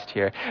my best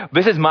here.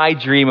 This is my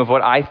dream of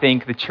what I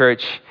think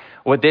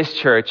what this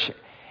church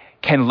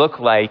can look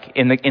like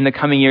in the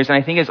coming years, and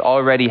I think is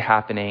already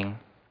happening.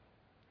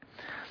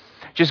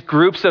 Just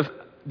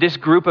this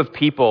group of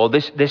people,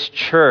 this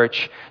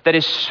church that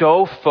is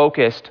so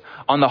focused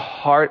on the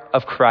heart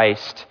of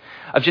Christ,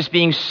 of just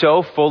being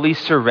so fully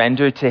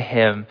surrendered to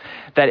him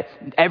that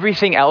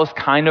everything else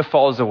kind of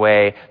falls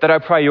away, that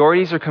our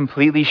priorities are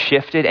completely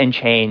shifted and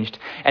changed,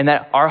 and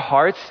that our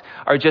hearts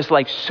are just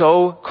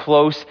so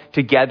close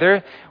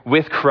together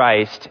with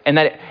Christ, and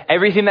that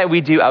everything that we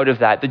do out of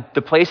that,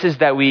 the places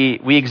that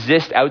we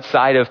exist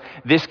outside of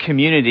this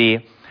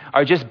community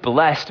are just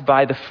blessed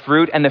by the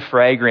fruit and the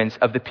fragrance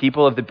of the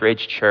people of the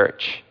Bridge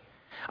Church.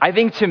 I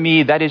think to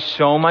me that is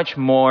so much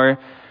more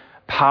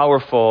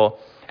powerful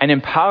and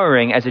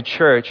empowering as a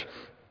church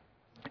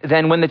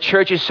than when the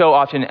church is so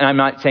often, and I'm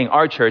not saying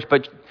our church,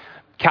 but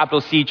capital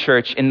C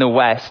church in the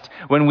West,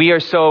 when we're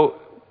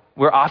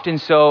often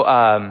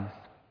so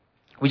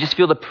We just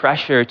feel the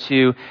pressure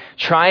to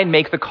try and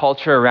make the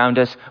culture around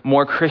us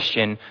more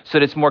Christian so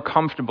that it's more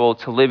comfortable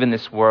to live in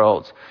this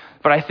world.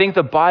 But I think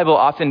the Bible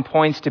often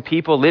points to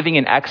people living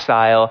in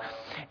exile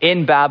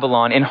in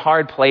Babylon, in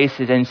hard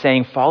places, and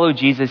saying, follow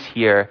Jesus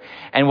here.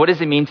 And what does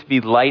it mean to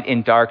be light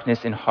in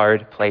darkness in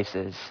hard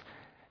places?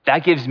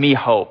 That gives me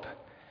hope.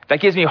 That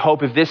gives me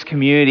hope if this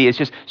community is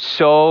just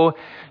so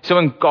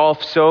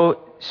engulfed,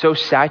 so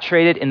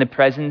saturated in the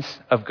presence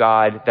of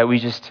God that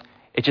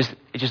it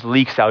just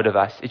leaks out of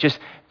us.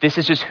 This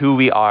is just who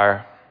we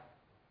are.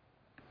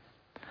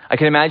 I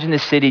can imagine the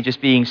city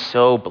just being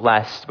so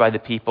blessed by the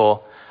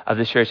people of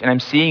the church. And I'm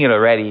seeing it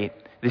already.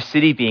 The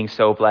city being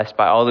so blessed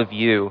by all of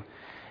you,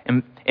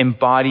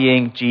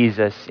 embodying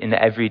Jesus in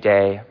the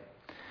everyday.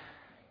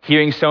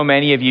 Hearing so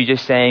many of you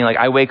just saying, like,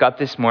 I wake up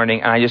this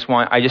morning and I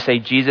just say,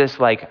 Jesus,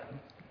 like,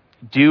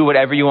 do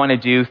whatever you want to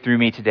do through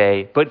me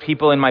today. Put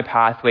people in my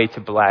pathway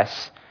to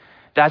bless.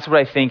 That's what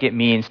I think it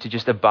means to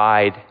just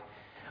abide.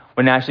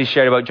 When Ashley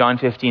shared about John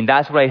 15,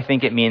 that's what I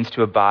think it means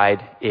to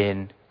abide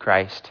in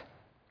Christ.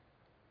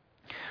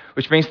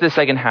 Which brings to the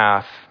second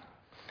half.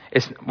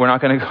 We're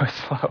not going to go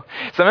slow.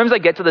 Sometimes I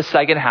get to the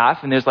second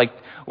half and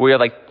we're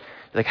like,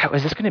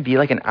 is this going to be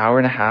like an hour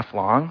and a half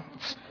long?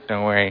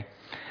 Don't worry.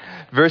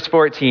 Verse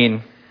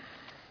 14.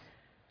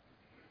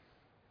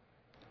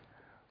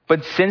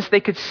 But since they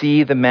could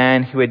see the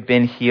man who had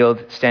been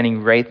healed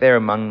standing right there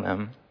among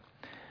them,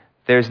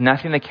 there's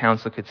nothing the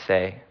council could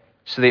say.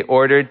 So they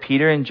ordered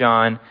Peter and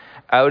John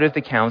out of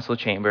the council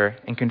chamber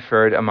and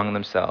conferred among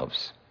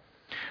themselves.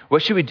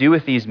 What should we do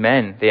with these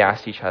men? They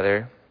asked each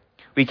other.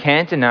 We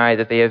can't deny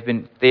that they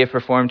have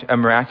performed a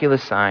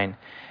miraculous sign,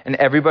 and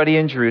everybody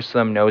in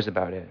Jerusalem knows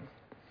about it.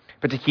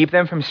 But to keep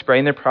them from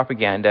spreading their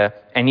propaganda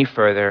any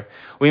further,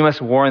 we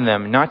must warn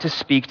them not to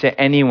speak to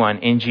anyone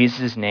in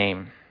Jesus'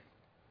 name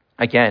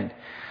again.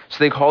 So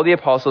they called the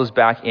apostles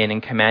back in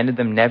and commanded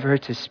them never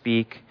to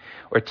speak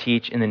or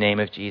teach in the name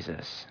of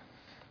Jesus.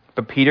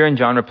 But Peter and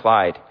John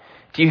replied,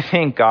 do you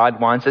think God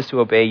wants us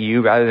to obey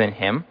you rather than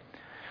him?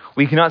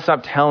 We cannot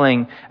stop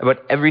telling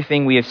about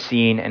everything we have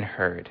seen and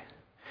heard.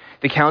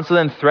 The council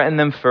then threatened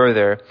them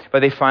further, but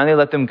they finally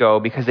let them go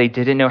because they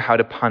didn't know how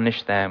to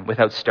punish them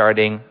without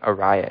starting a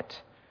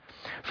riot.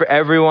 For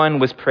everyone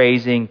was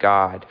praising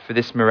God for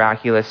this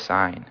miraculous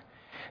sign,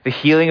 the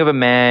healing of a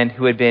man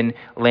who had been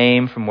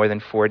lame for more than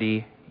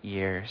 40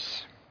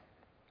 years.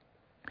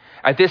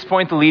 At this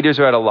point, the leaders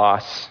are at a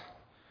loss.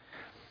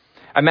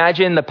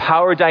 Imagine the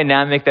power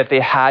dynamic that they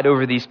had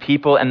over these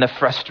people and the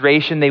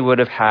frustration they would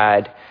have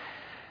had.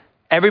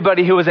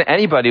 Anybody who was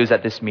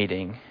at this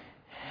meeting.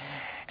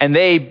 And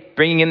they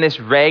bringing in this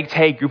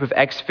ragtag group of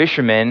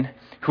ex-fishermen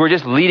who were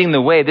just leading the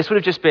way. This would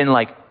have just been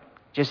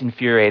just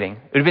infuriating.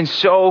 It would have been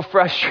so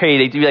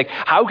frustrating to be like,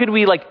 how could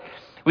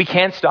we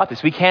can't stop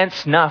this. We can't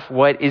snuff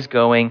what is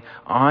going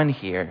on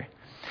here.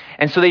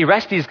 And so they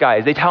arrest these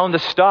guys. They tell them to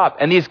stop.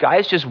 And these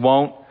guys just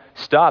won't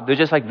stop. They're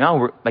just like,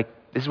 no, this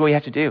is what we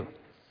have to do.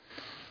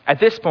 At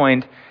this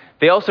point,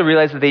 they also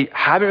realize that they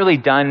haven't really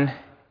done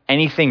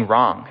anything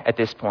wrong at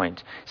this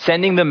point.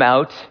 Sending them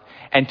out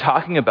and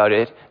talking about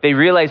it, they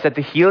realize that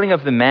the healing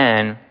of the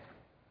man,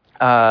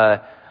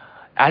 there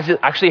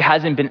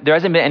hasn't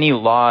been any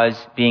laws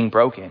being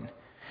broken.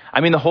 I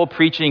mean, the whole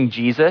preaching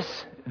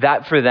Jesus,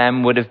 that for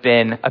them would have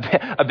been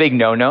a big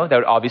no-no. That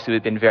would obviously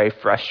have been very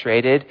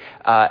frustrated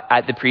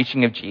at the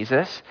preaching of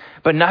Jesus.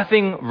 But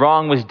nothing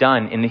wrong was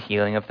done in the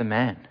healing of the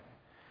man.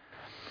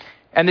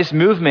 And this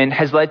movement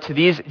has led to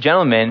these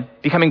gentlemen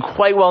becoming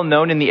quite well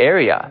known in the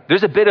area.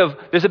 There's a bit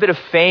of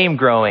fame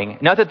growing.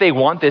 Not that they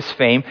want this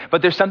fame,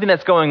 but there's something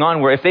that's going on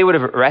where if they would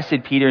have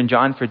arrested Peter and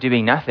John for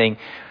doing nothing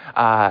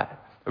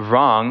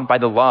wrong by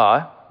the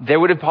law, there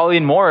would have probably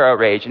been more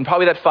outrage. And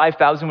probably that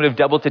 5,000 would have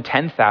doubled to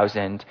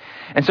 10,000.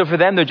 And so for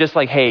them, they're just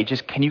like, hey,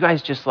 can you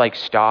guys just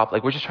stop?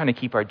 We're just trying to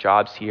keep our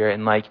jobs here.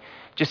 And it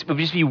would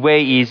just be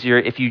way easier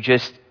if you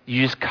just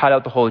cut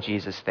out the whole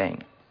Jesus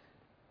thing.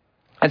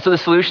 And so the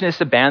solution is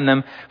to ban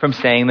them from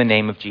saying the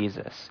name of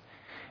Jesus.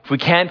 If we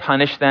can't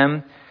punish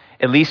them,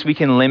 at least we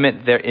can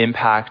limit their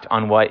impact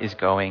on what is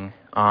going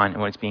on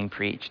and what's being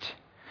preached.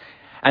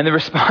 And the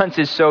response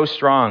is so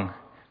strong.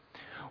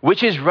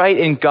 Which is right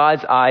in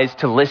God's eyes,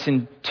 to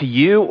listen to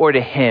you or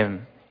to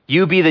him?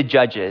 You be the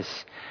judges.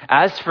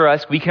 As for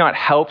us, we cannot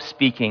help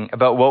speaking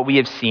about what we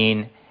have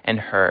seen and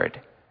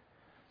heard.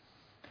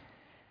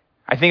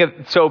 I think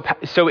it's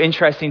so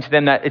interesting to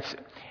them that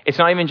it's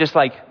not even just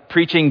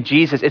preaching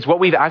Jesus. It's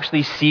what we've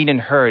actually seen and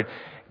heard.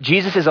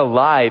 Jesus is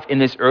alive in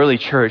this early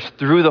church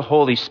through the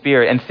Holy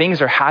Spirit, and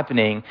things are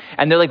happening.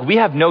 And they're like, we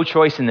have no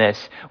choice in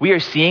this. We are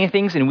seeing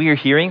things and we are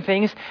hearing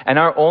things, and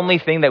our only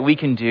thing that we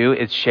can do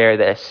is share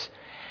this.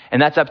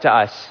 And that's up to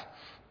us.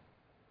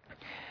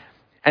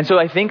 And so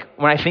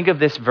when I think of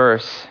this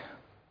verse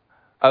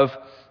of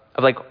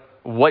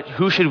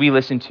who should we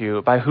listen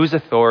to? By whose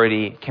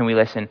authority can we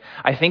listen?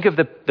 I think of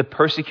the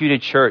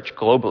persecuted church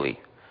globally.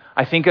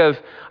 I think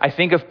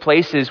of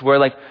places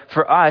where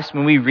for us,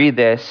 when we read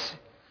this,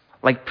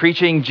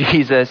 preaching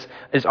Jesus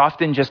is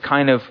often just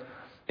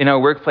in our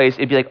workplace,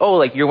 it'd be like, oh,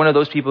 like you're one of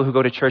those people who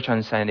go to church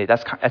on Sunday.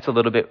 That's a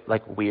little bit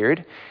like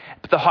weird.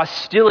 But the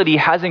hostility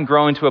hasn't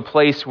grown to a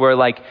place where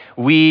like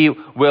we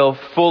will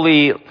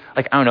fully,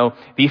 like, I don't know,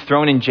 be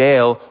thrown in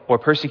jail or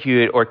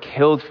persecuted or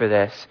killed for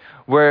this.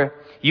 Where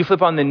you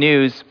flip on the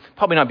news,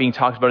 probably not being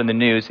talked about in the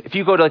news. If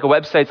you go to like a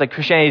website like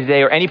Christianity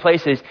Today or any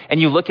places and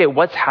you look at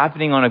what's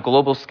happening on a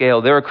global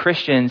scale, there are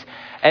Christians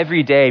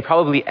every day,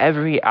 probably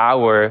every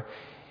hour,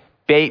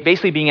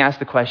 basically being asked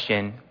the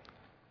question,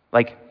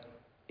 like,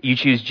 you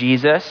choose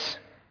Jesus,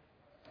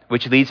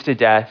 which leads to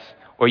death,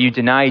 or you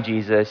deny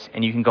Jesus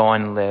and you can go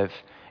on and live.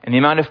 And the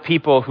amount of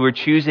people who are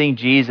choosing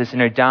Jesus and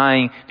are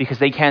dying because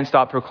they can't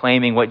stop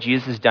proclaiming what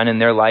Jesus has done in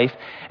their life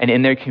and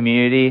in their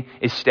community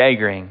is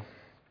staggering.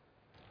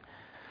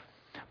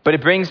 But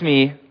it brings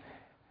me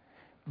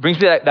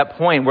to that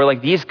point where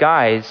like these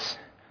guys,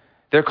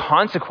 their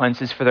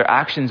consequences for their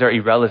actions are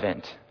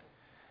irrelevant.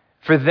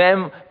 For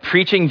them,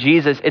 preaching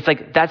Jesus, it's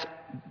like that's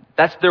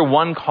their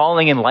one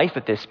calling in life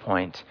at this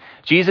point.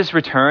 Jesus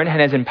returned and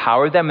has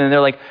empowered them, and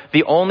they're like,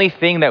 the only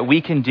thing that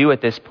we can do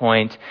at this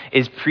point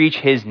is preach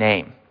his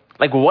name.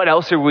 Like, what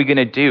else are we going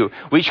to do?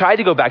 We tried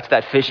to go back to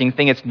that fishing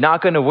thing. It's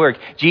not going to work.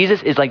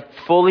 Jesus is like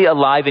fully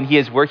alive, and he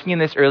is working in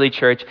this early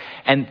church,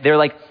 and they're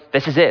like,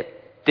 this is it.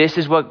 This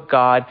is what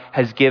God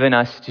has given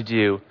us to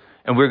do.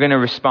 And we're going to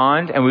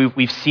respond, and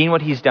we've seen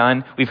what he's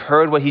done. We've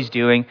heard what he's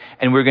doing,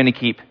 and we're going to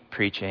keep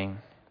preaching.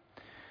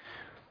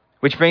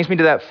 Which brings me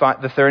to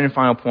the third and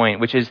final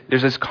point, which is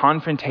there's this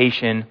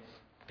confrontation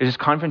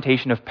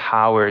of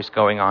powers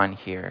going on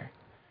here.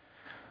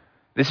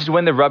 This is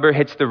when the rubber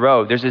hits the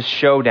road. There's this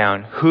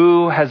showdown.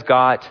 Who has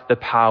got the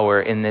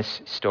power in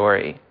this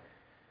story?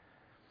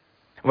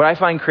 What I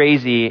find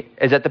crazy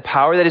is that the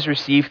power that is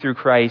received through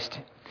Christ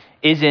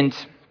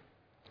isn't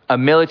a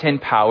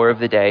militant power of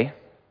the day.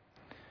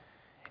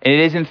 And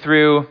it isn't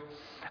through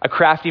a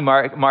crafty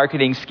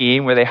marketing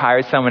scheme where they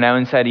hired someone out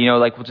and said,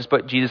 like, we'll just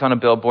put Jesus on a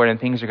billboard and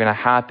things are going to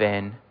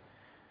happen.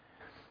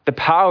 The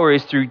power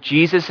is through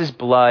Jesus'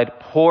 blood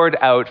poured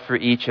out for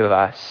each of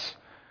us.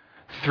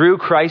 Through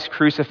Christ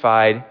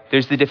crucified,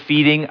 there's the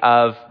defeating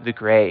of the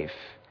grave.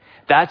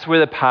 That's where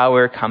the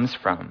power comes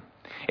from.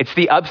 It's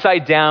the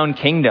upside down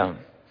kingdom.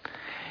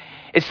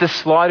 It's the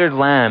slaughtered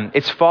lamb.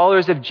 It's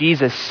followers of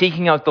Jesus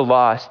seeking out the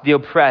lost, the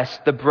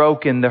oppressed, the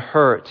broken, the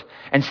hurt,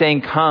 and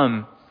saying,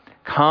 come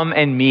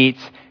and meet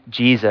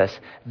Jesus.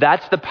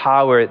 That's the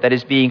power that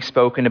is being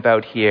spoken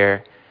about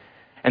here.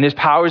 And there's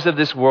powers of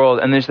this world,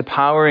 and there's the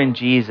power in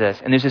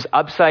Jesus, and there's this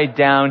upside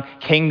down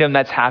kingdom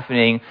that's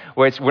happening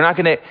where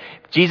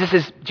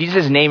Jesus'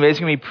 name is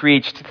going to be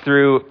preached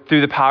through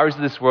the powers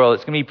of this world.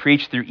 It's going to be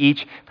preached through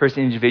each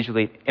person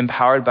individually,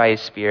 empowered by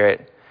his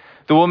Spirit.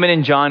 The woman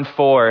in John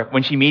 4,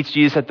 when she meets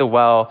Jesus at the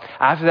well,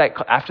 after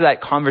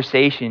that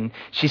conversation,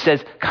 she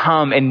says,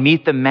 come and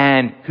meet the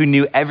man who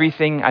knew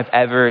everything I've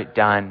ever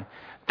done.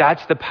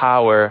 That's the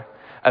power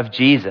of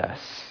Jesus.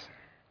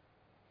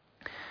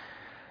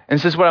 And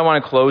this is what I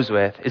want to close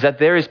with, is that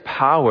there is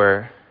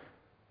power.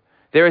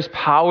 There is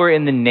power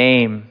in the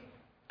name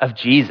of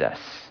Jesus.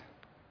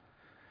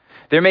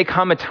 There may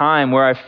come a time where our